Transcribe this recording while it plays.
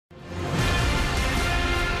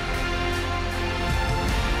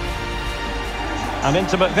An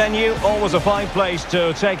intimate venue, always a fine place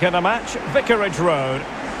to take in a match. Vicarage Road.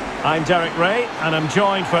 I'm Derek Ray, and I'm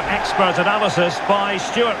joined for expert analysis by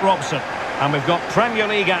Stuart Robson. And we've got Premier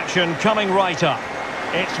League action coming right up.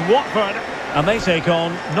 It's Watford, and they take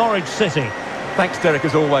on Norwich City. Thanks, Derek,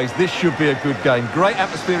 as always. This should be a good game. Great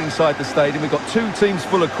atmosphere inside the stadium. We've got two teams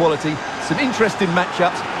full of quality, some interesting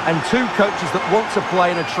matchups, and two coaches that want to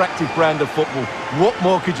play an attractive brand of football. What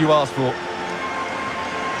more could you ask for?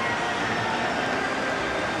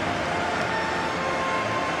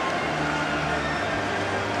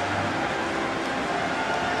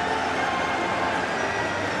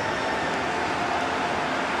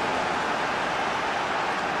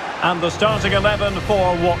 And the starting 11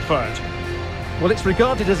 for Watford. Well, it's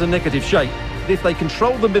regarded as a negative shape. If they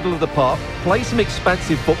control the middle of the park, play some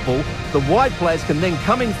expansive football, the wide players can then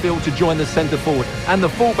come in field to join the centre forward, and the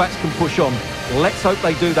fullbacks can push on. Let's hope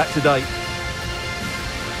they do that today.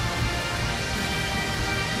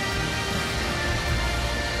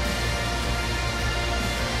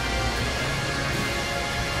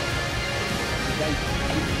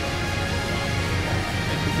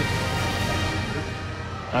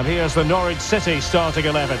 And here's the Norwich City starting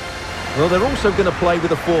 11. Well, they're also going to play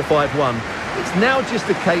with a 4-5-1. It's now just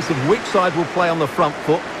a case of which side will play on the front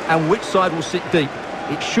foot and which side will sit deep.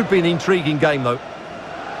 It should be an intriguing game, though.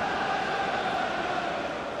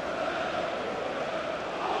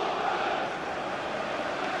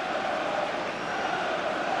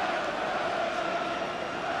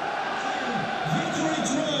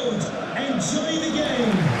 Vicarage Road, enjoy the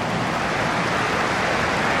game.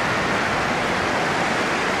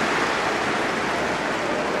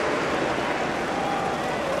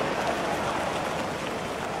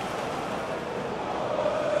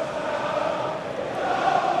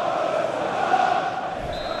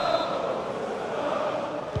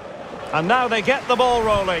 And now they get the ball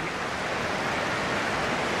rolling.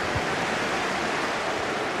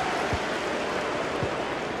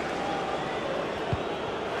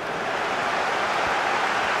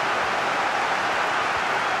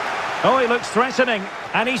 Oh, he looks threatening,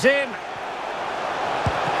 and he's in.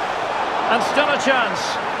 And still a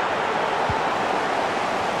chance.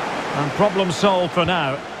 And problem solved for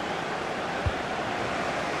now.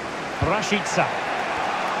 Rashica.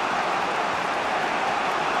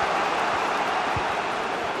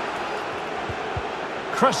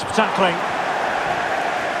 Crisp tackling.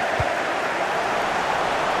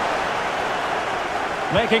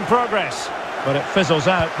 Making progress, but it fizzles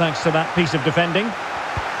out thanks to that piece of defending.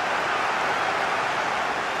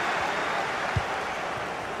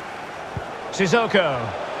 Sissoko.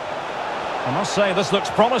 I must say this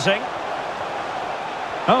looks promising.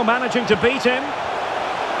 Oh, managing to beat him.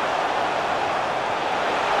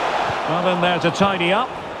 Well, in there to tidy up.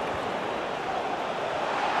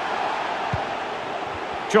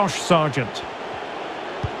 Josh Sargent.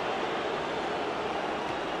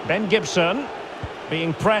 Ben Gibson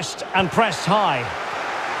being pressed and pressed high.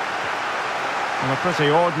 And a pretty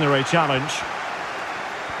ordinary challenge.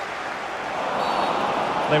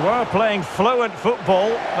 They were playing fluent football,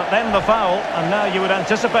 but then the foul, and now you would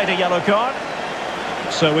anticipate a yellow card.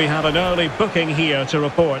 So we have an early booking here to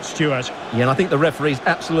report, Stuart. Yeah, and I think the referee's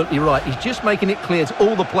absolutely right. He's just making it clear to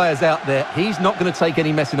all the players out there, he's not going to take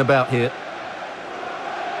any messing about here.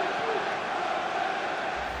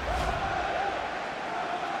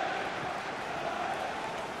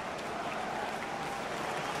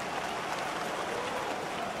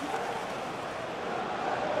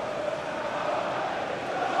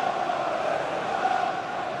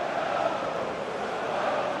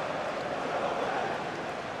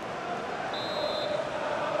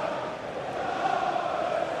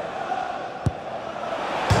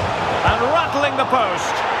 Rattling the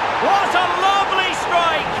post. What a lovely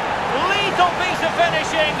strike! Lethal piece of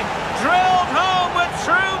finishing. Drilled home with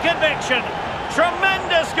true conviction.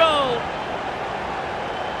 Tremendous goal.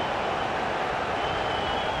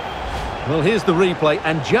 Well, here's the replay,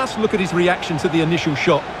 and just look at his reaction to the initial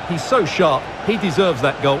shot. He's so sharp. He deserves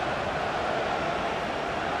that goal.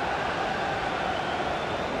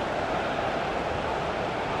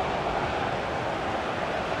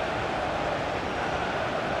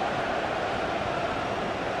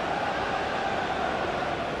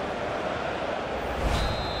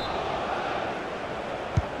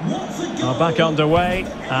 Are back underway,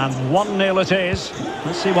 and 1-0 it is.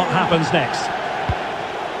 Let's see what happens next.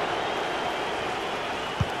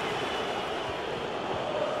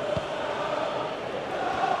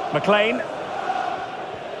 McLean.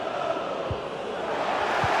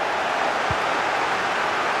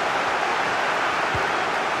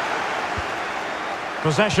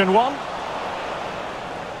 Possession one.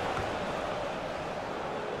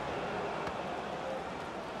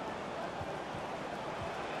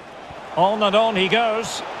 On he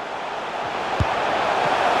goes.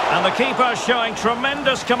 And the keeper showing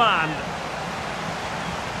tremendous command.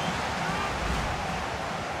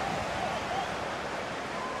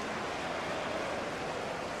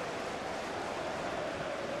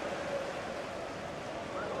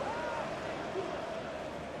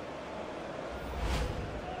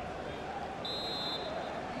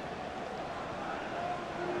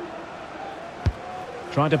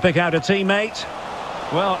 Trying to pick out a teammate.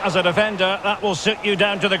 Well, as a defender, that will sit you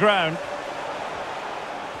down to the ground.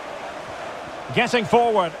 Getting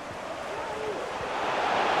forward.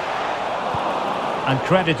 And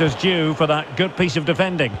credit is due for that good piece of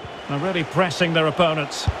defending. They're really pressing their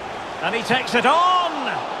opponents. And he takes it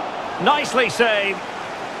on! Nicely saved.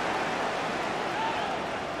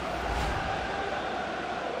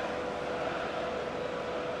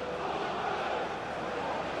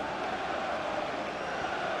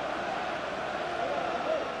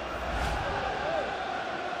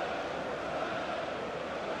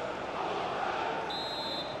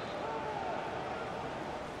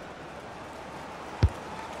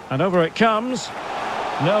 And over it comes.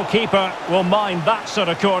 No keeper will mind that sort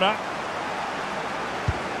of corner.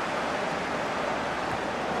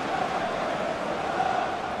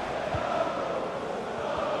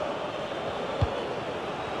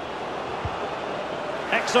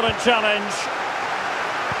 Excellent challenge.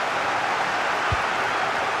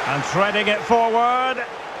 And threading it forward.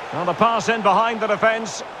 Well, the pass in behind the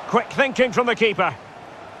defence. Quick thinking from the keeper.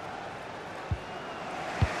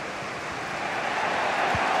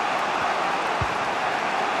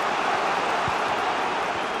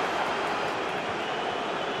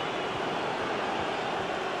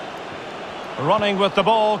 Running with the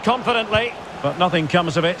ball confidently, but nothing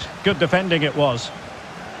comes of it. Good defending it was.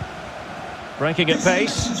 Breaking at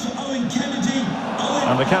pace.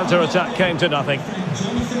 And the counter-attack came to nothing.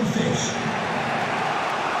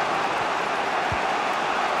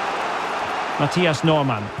 Matthias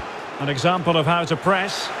Norman. An example of how to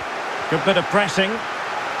press. Good bit of pressing.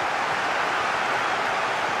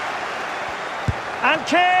 And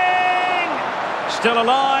King! Still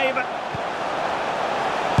alive.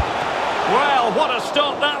 Well, what a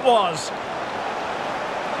stop that was.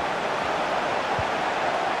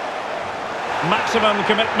 Maximum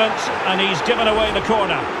commitment, and he's given away the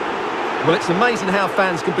corner. Well, it's amazing how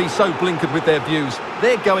fans can be so blinkered with their views.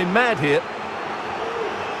 They're going mad here.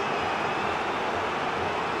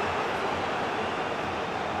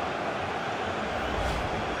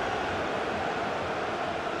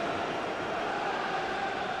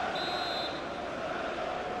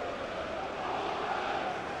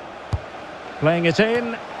 Playing it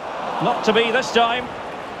in. Not to be this time.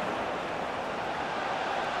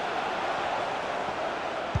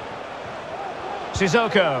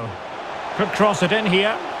 Sissoko. Could cross it in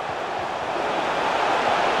here.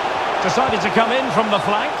 Decided to come in from the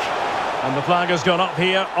flank. And the flag has gone up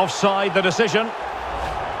here. Offside the decision.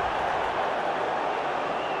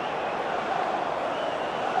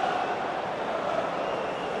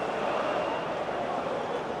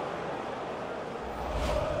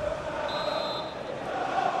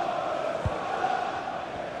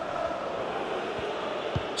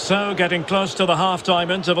 So, getting close to the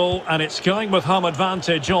half-time interval, and it's going with home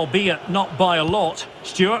advantage, albeit not by a lot.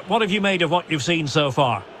 Stuart, what have you made of what you've seen so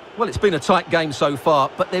far? Well, it's been a tight game so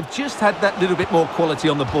far, but they've just had that little bit more quality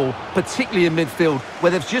on the ball, particularly in midfield,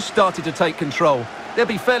 where they've just started to take control. They'll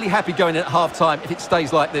be fairly happy going in at half-time if it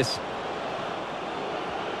stays like this.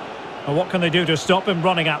 Well, what can they do to stop him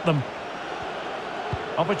running at them?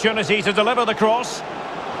 Opportunity to deliver the cross.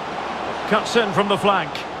 Cuts in from the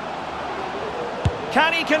flank.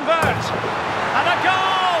 Can he convert? And a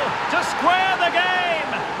goal to square the game.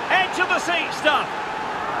 Edge of the seat stuff.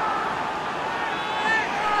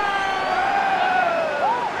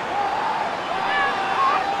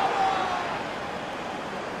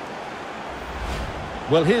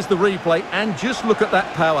 Well, here's the replay, and just look at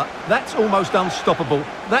that power. That's almost unstoppable.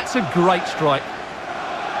 That's a great strike.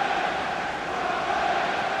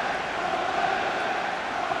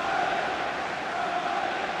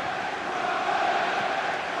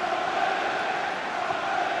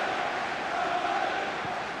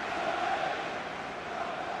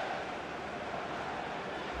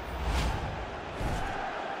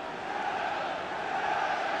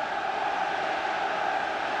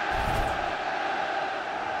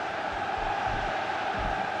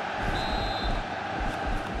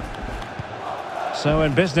 So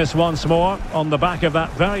in business once more, on the back of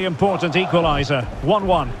that very important equaliser.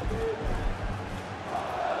 1-1.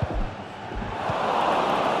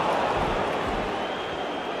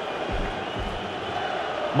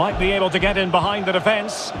 Might be able to get in behind the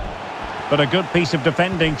defence. But a good piece of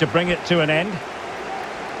defending to bring it to an end.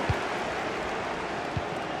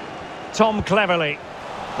 Tom Cleverley.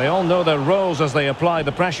 They all know their roles as they apply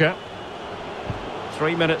the pressure.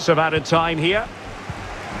 3 minutes of added time here.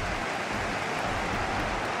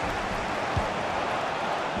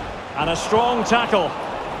 And a strong tackle.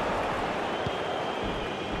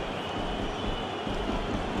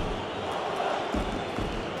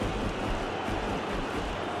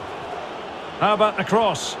 How about the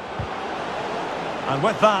cross? And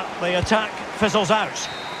with that, the attack fizzles out.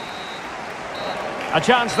 A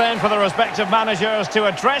chance then for the respective managers to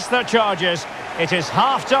address their charges. It is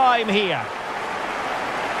half-time here.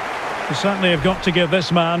 You certainly have got to give this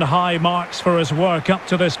man high marks for his work up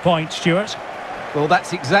to this point, Stuart. Well,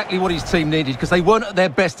 that's exactly what his team needed, because they weren't at their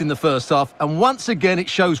best in the first half. And once again, it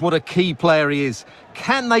shows what a key player he is.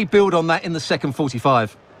 Can they build on that in the second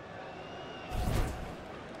 45?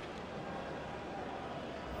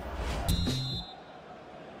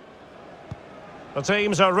 The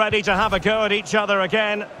teams are ready to have a go at each other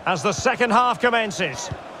again as the second half commences.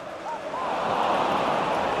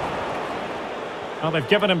 Well, they've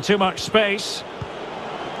given him too much space,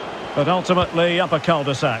 but ultimately up a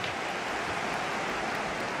cul-de-sac.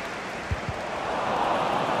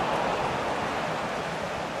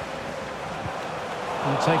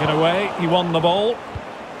 And taken away, he won the ball.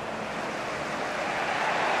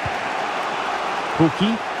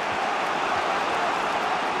 Pookie.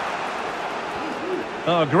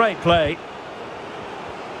 Oh, great play.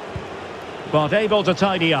 But able to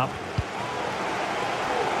tidy up.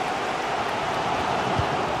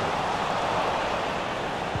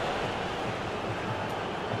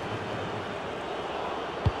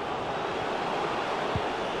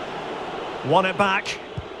 Won it back.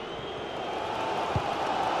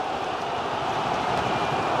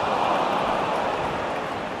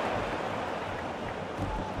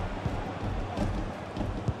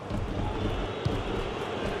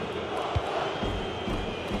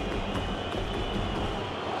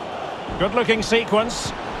 Good-looking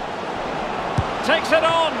sequence. Takes it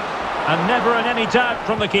on. And never in any doubt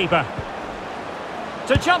from the keeper.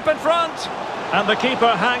 To jump in front. And the keeper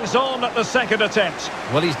hangs on at the second attempt.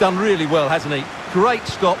 Well, he's done really well, hasn't he? Great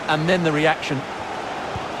stop, and then the reaction.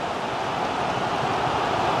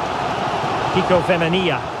 Kiko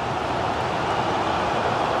Femenia.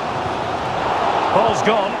 Ball's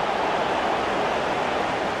gone.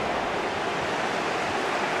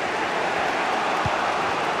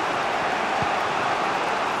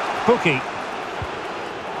 Pookie.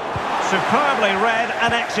 Superbly read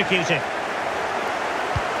and executed.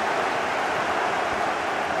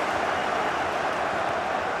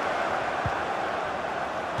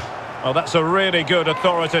 Well, that's a really good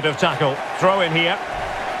authoritative tackle. Throw in here.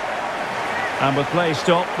 And with play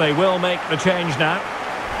stopped, they will make the change now.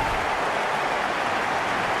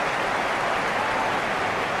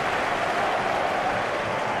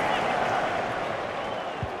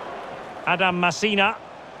 Adam Masina.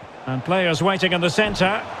 And players waiting in the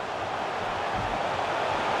centre.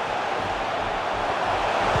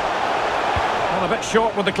 Well, a bit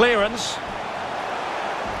short with the clearance.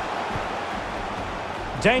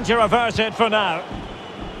 Danger averted for now.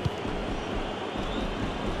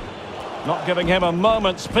 Not giving him a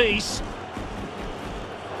moment's peace.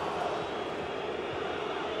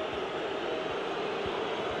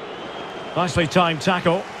 Nicely timed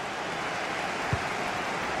tackle.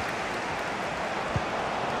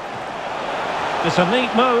 It's a neat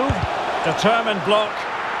move. Determined block.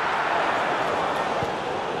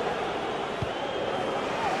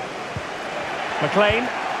 McLean.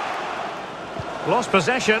 Lost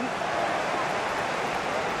possession.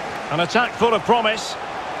 An attack full of promise.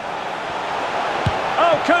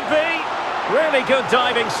 Oh, could be. Really good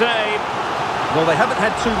diving save. Well, they haven't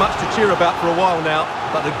had too much to cheer about for a while now,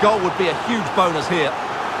 but the goal would be a huge bonus here.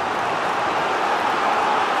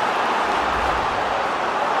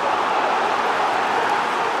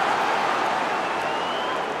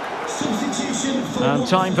 And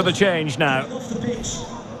time for the change now. Off the pitch,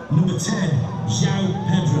 number 10, João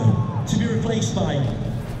Pedro, to be replaced by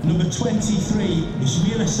number 23,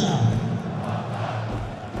 Ismaila Sarr.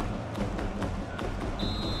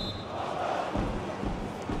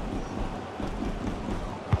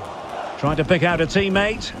 Trying to pick out a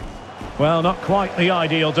teammate. Well, not quite the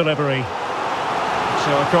ideal delivery.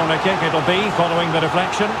 So a corner kick it'll be following the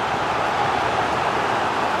deflection.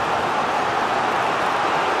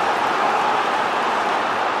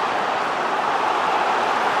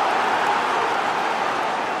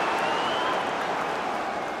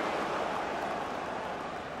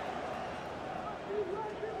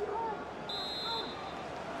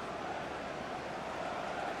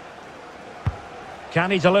 Can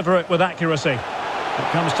he deliver it with accuracy?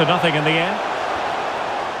 It comes to nothing in the end.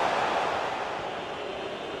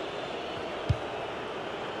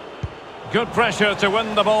 Good pressure to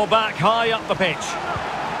win the ball back high up the pitch.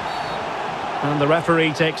 And the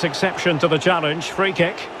referee takes exception to the challenge. Free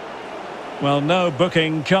kick. Well, no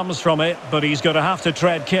booking comes from it, but he's going to have to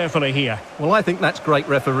tread carefully here. Well, I think that's great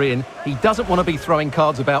refereeing. He doesn't want to be throwing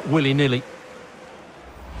cards about willy-nilly.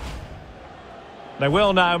 They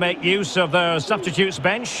will now make use of their substitutes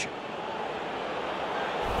bench.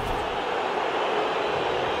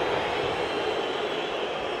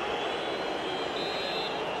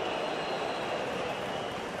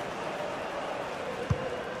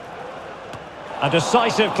 A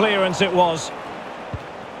decisive clearance it was.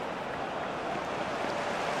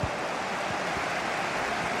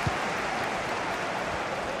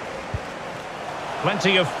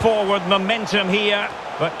 Plenty of forward momentum here,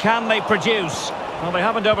 but can they produce? Well, they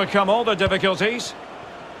haven't overcome all the difficulties.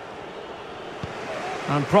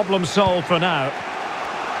 And problem solved for now.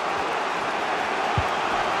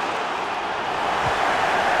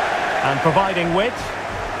 And providing width.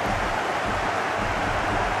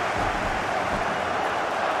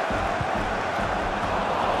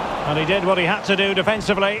 And he did what he had to do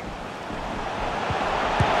defensively.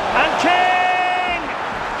 And King!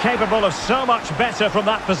 Capable of so much better from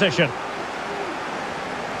that position.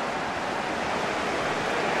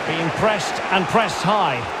 Being pressed and pressed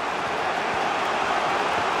high.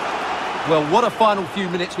 Well, what a final few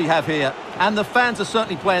minutes we have here. And the fans are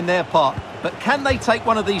certainly playing their part. But can they take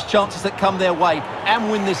one of these chances that come their way and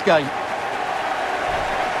win this game?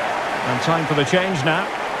 And time for the change now.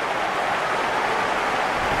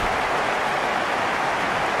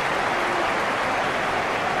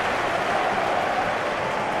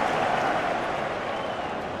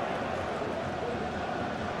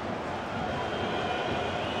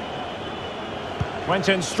 Went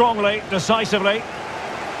in strongly, decisively.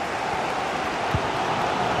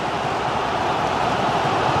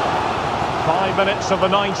 5 minutes of the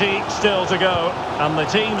 90 still to go, and the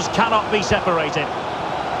teams cannot be separated.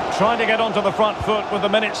 Trying to get onto the front foot with the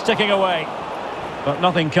minutes ticking away. But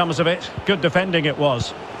nothing comes of it. Good defending it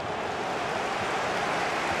was.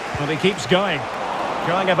 But he keeps going.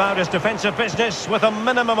 Going about his defensive business with a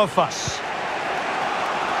minimum of fuss.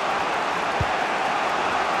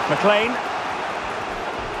 McLean.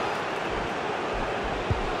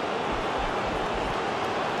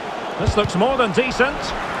 This looks more than decent.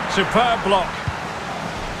 Superb block.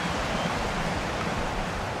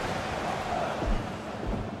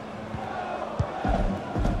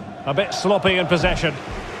 A bit sloppy in possession.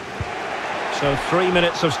 So 3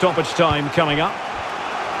 minutes of stoppage time coming up.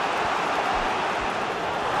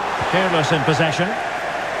 Careless in possession.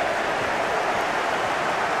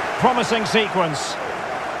 Promising sequence.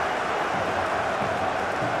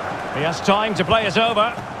 He has time to play it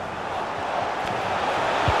over.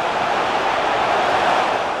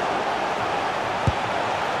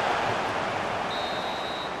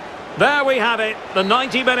 There we have it. The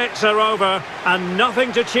 90 minutes are over and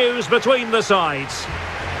nothing to choose between the sides.